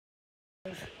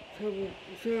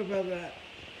sorry about that.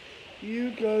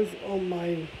 You guys are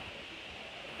my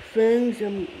friends,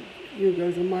 and you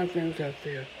guys are my friends out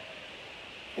there.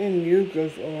 And you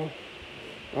guys are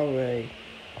already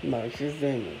much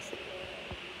famous.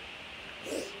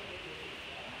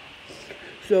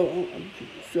 So,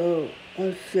 so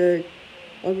I said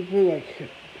I could put like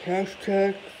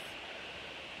hashtags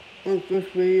on this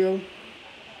video.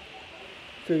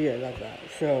 So yeah, like that.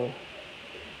 So,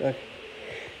 like,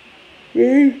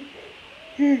 yeah,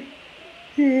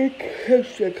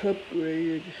 hashtag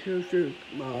upgraded, hashtag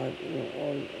mod,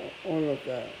 all of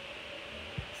that.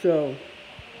 So,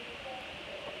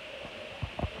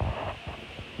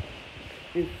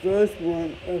 the first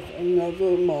one is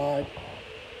another mod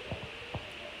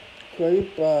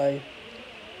created by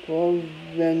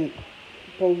Parvana.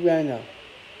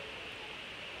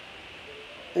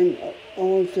 And I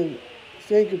want to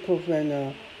thank you,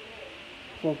 Parvana,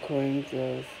 for creating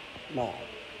this mod.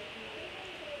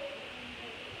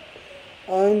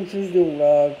 I'm just the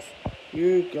vlogs.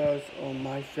 You guys are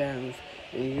my fans,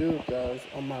 and you guys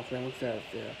are my friends out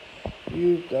there.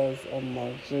 You guys are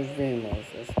my famous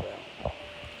as well.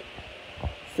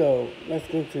 So let's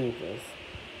continue this.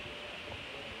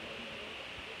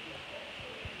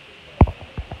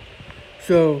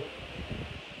 So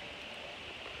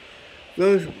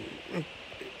there's a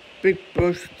big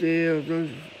bush there. There's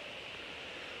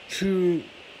two,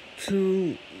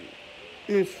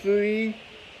 and three,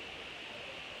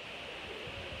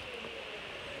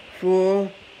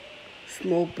 4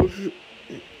 small bushes,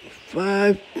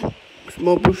 5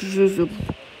 small bushes of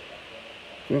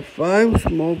 5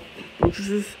 small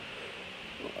bushes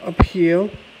up here.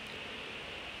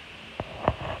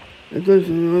 And there's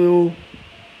another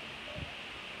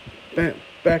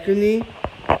balcony.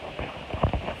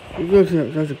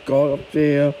 There's a guard up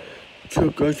there,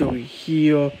 2 guys over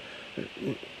here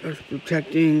that's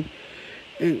protecting,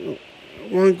 and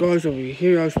 1 guy's over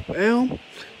here as well.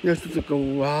 Next is the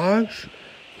garage.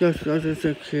 There's a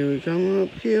security camera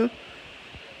up here.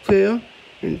 There.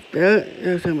 And there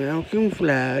is an American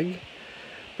flag.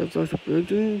 There's a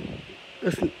building.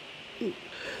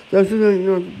 There's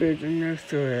another building next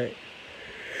to it.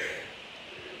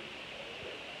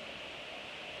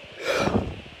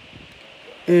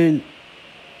 And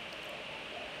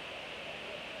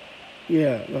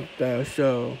yeah, like that.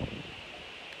 So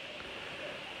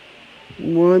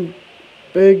 1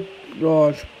 big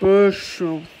large bush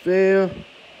up there.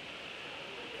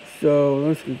 So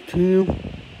let's continue.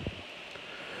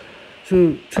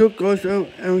 So 2 guys out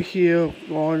here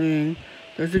guarding.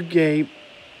 There's a gate.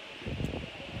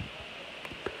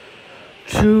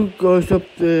 2 guys up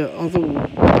there.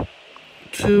 Other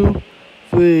 2,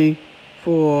 3,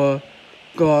 4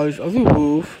 guys on the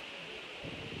roof.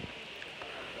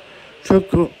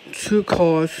 2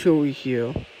 cars over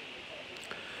here.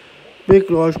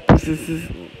 Big large bushes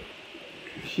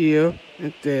here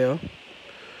and there.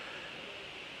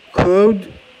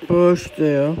 Curved bush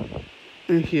there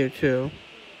and here too.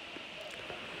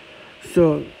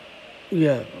 So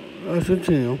yeah, let's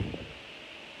continue.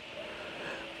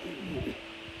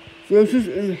 This is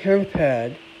a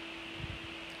helipad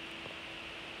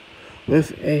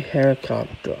with a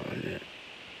helicopter on it.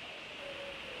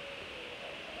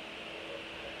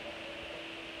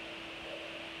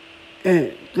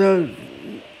 And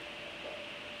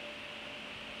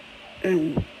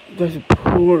there's a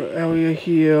pool area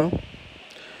here.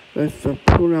 There's the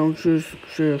pool lounges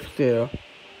chairs there.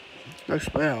 As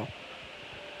well.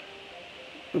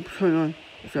 Oops, hang on.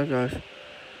 So guys.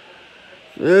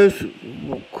 There's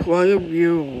quite a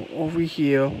view over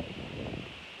here.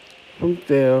 From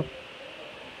there.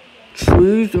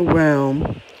 Trees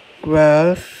around.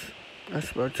 Grass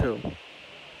as well too.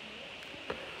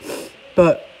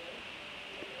 But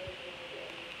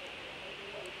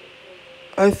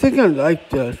I think I like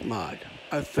this mod.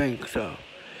 I think so.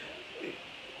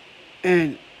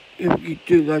 And if you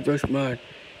do like this mod,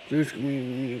 just give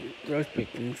me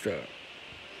picking so.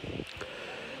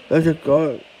 There's a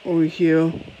guard over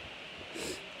here.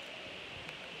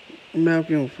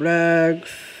 American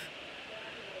flags.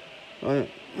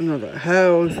 Another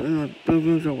house, another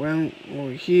buildings around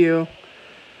over here.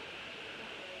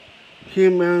 He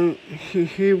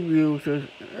views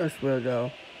as well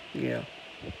though. Yeah.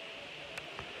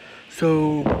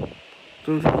 So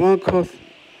there's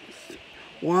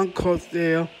one car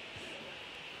there.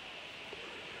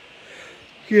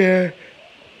 Yeah.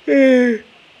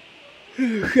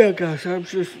 Yeah, guys, I'm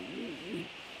just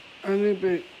a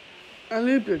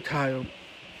little bit tired.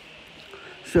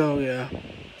 So yeah.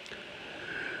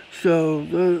 So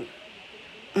there's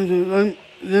a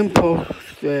lamp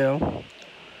post there.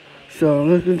 So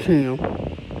let's continue.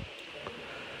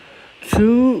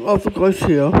 two of the cars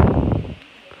here.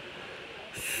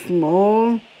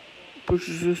 Small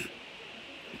bushes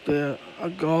there. A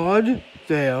guard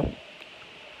there.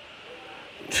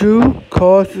 Two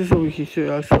cars over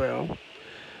here as well.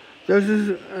 This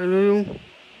is a little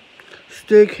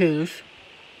staircase.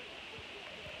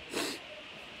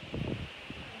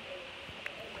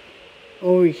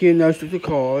 Over here next to the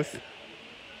cars.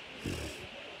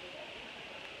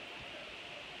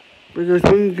 Because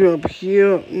when you go up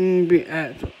here, you'll be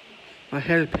at a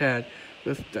helipad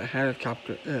with the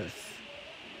helicopter is.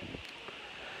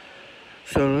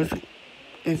 So let's,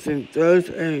 and then there's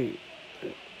a,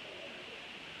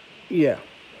 yeah.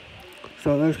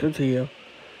 So let's continue.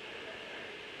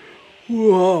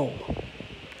 Whoa.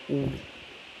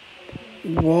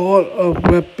 Wall of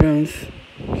weapons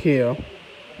here.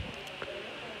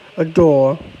 A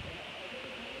door.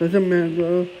 There's a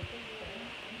mirror.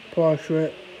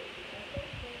 Portrait.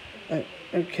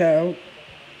 A couch.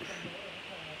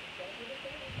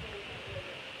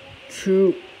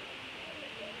 Two.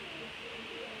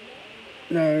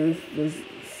 There's the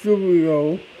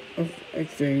studio, I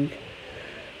think.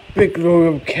 Big load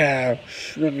of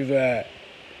cash. Look at that.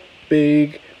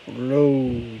 Big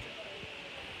load.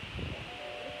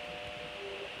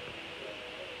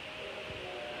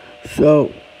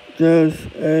 So there's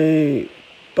a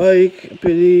bike, I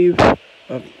believe,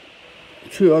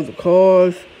 two other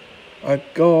cars, a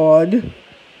guard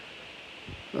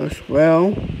as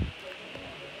well.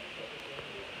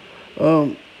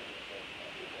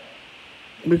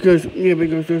 Because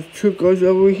there's two cars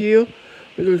over here.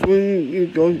 Because when you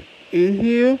go in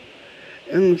here,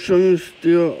 and some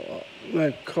still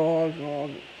like cars or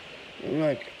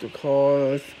like the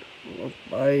cars or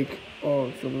bike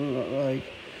or something like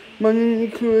money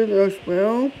included as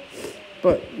well.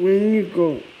 But when you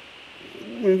go,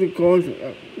 when the cars,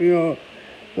 the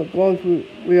cars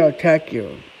will attack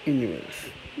you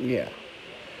anyways. Yeah.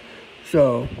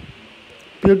 So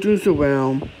buildings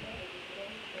around,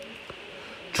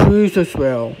 trees as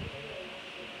well.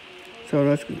 So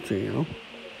let's continue.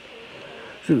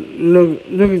 So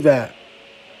look at that.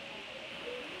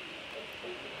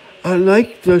 I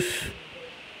like this.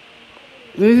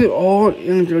 This is all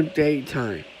in the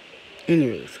daytime.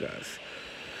 Anyways, guys.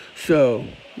 So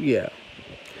yeah.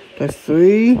 That's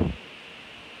 3,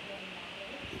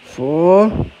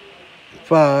 4,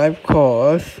 5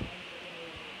 cars.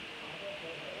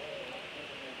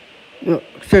 No,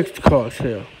 6 cars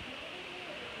here.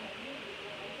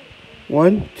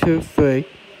 1, 2, 3,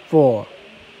 4,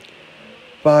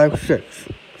 5, 6.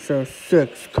 So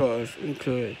 6 cars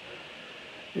included.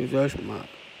 That's my.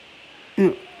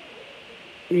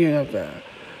 Yeah, not bad.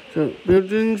 So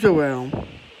buildings around.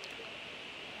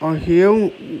 A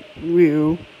hill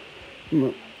wheel.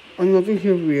 Another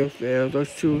hill wheel there.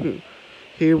 Those 2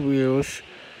 hill wheels.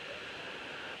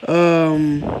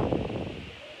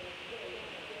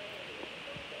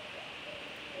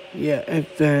 Yeah, and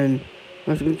then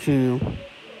let's continue.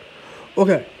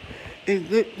 Okay, and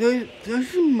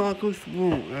there's Marco's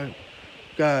room,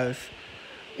 guys.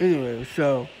 Anyway,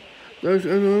 so there's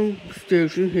another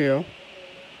station here.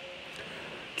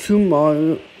 2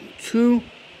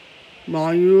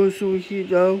 Menyoo over here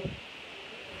though.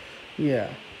 Yeah.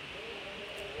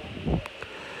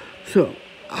 So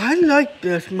I like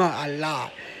this mod a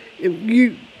lot. If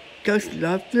you guys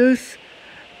love this,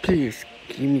 please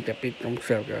give me the big thumbs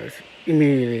up, guys,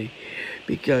 immediately,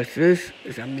 because this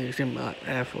is amazing mod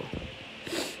ever.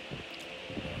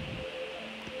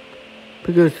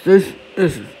 Because this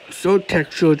is so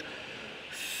textured,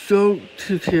 so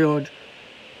detailed,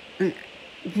 and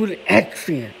really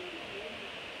excellent.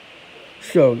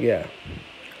 So yeah.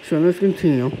 So let's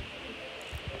continue.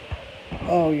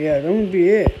 Oh yeah, that would be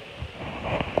it.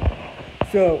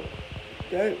 So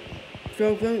that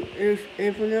is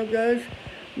it for now, guys.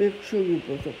 Make sure you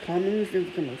put the comments in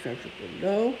the comment section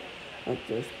below of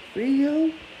this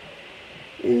video.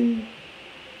 And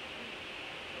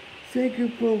thank you,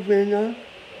 Parvana,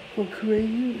 for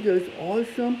creating this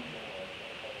awesome,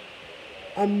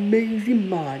 amazing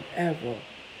mod ever.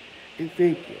 And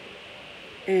thank you.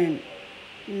 And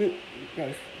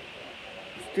guys,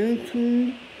 stay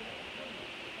tuned.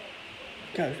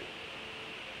 Guys,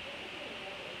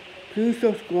 please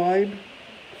subscribe,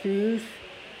 please.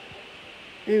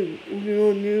 If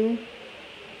you're new,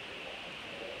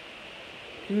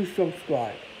 please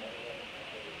subscribe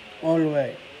all the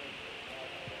way.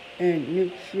 And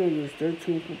make sure you stay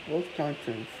tuned for both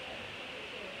contents.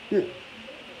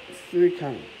 3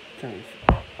 contents.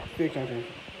 3 contents.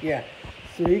 Yeah,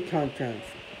 3 contents.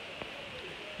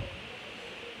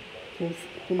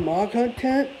 For my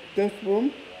content, this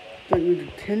one, the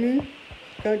entertaining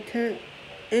content,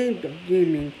 and the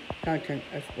gaming content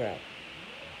as well.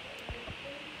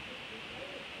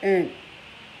 And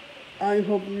I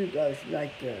hope you guys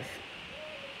like this.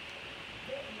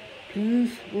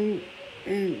 Please, when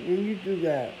you do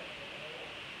that,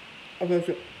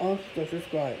 also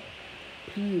subscribe.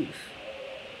 Please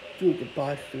do the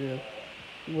positive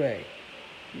way,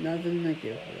 not the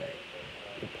negative way,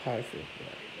 the positive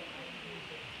way.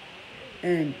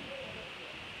 And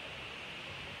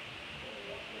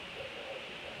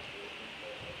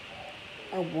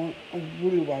I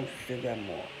really want to say that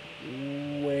more.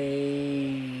 Way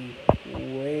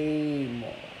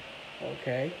more.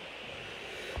 Okay?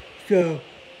 So,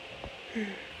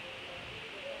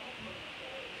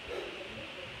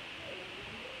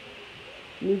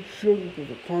 make sure you put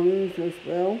the comments as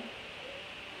well.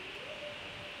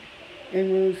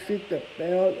 And when you see the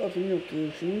bell of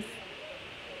notifications,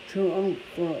 turn on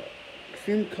for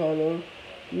same color,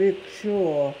 make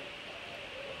sure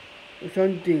it's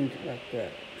on ding like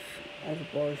that. As the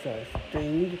boy says,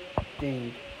 ding,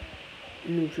 ding.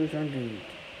 Make sure it's on ding,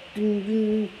 ding,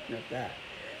 ding, like that.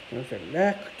 Now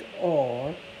select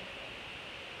all,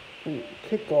 and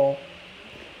click off,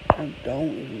 and don't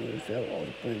ignore yourself all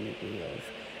the brand new videos.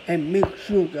 And make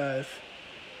sure guys,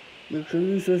 make sure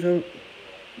you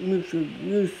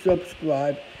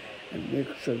subscribe, and make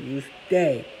sure you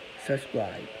stay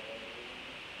subscribed.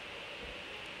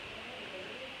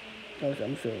 Because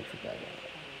I'm serious about that.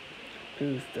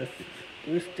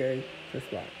 Please stay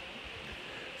subscribed.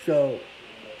 So,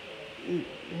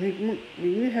 make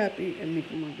me happy and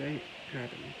make my day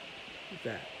happy with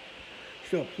that.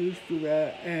 So please do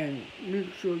that and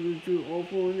make sure you do all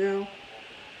for now.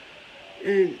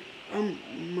 And I'm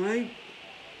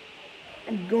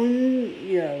going,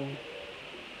 yeah.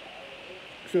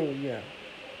 So yeah,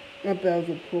 about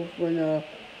the Parvana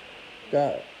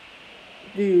that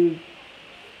dude,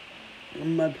 I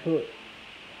might put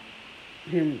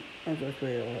him on the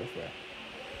video as well.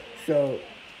 So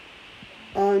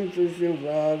I'm just in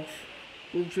vlogs.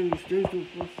 Make sure you stay tuned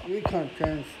for free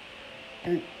contents,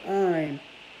 and I'm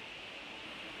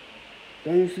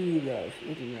gonna see you guys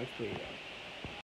in the next video.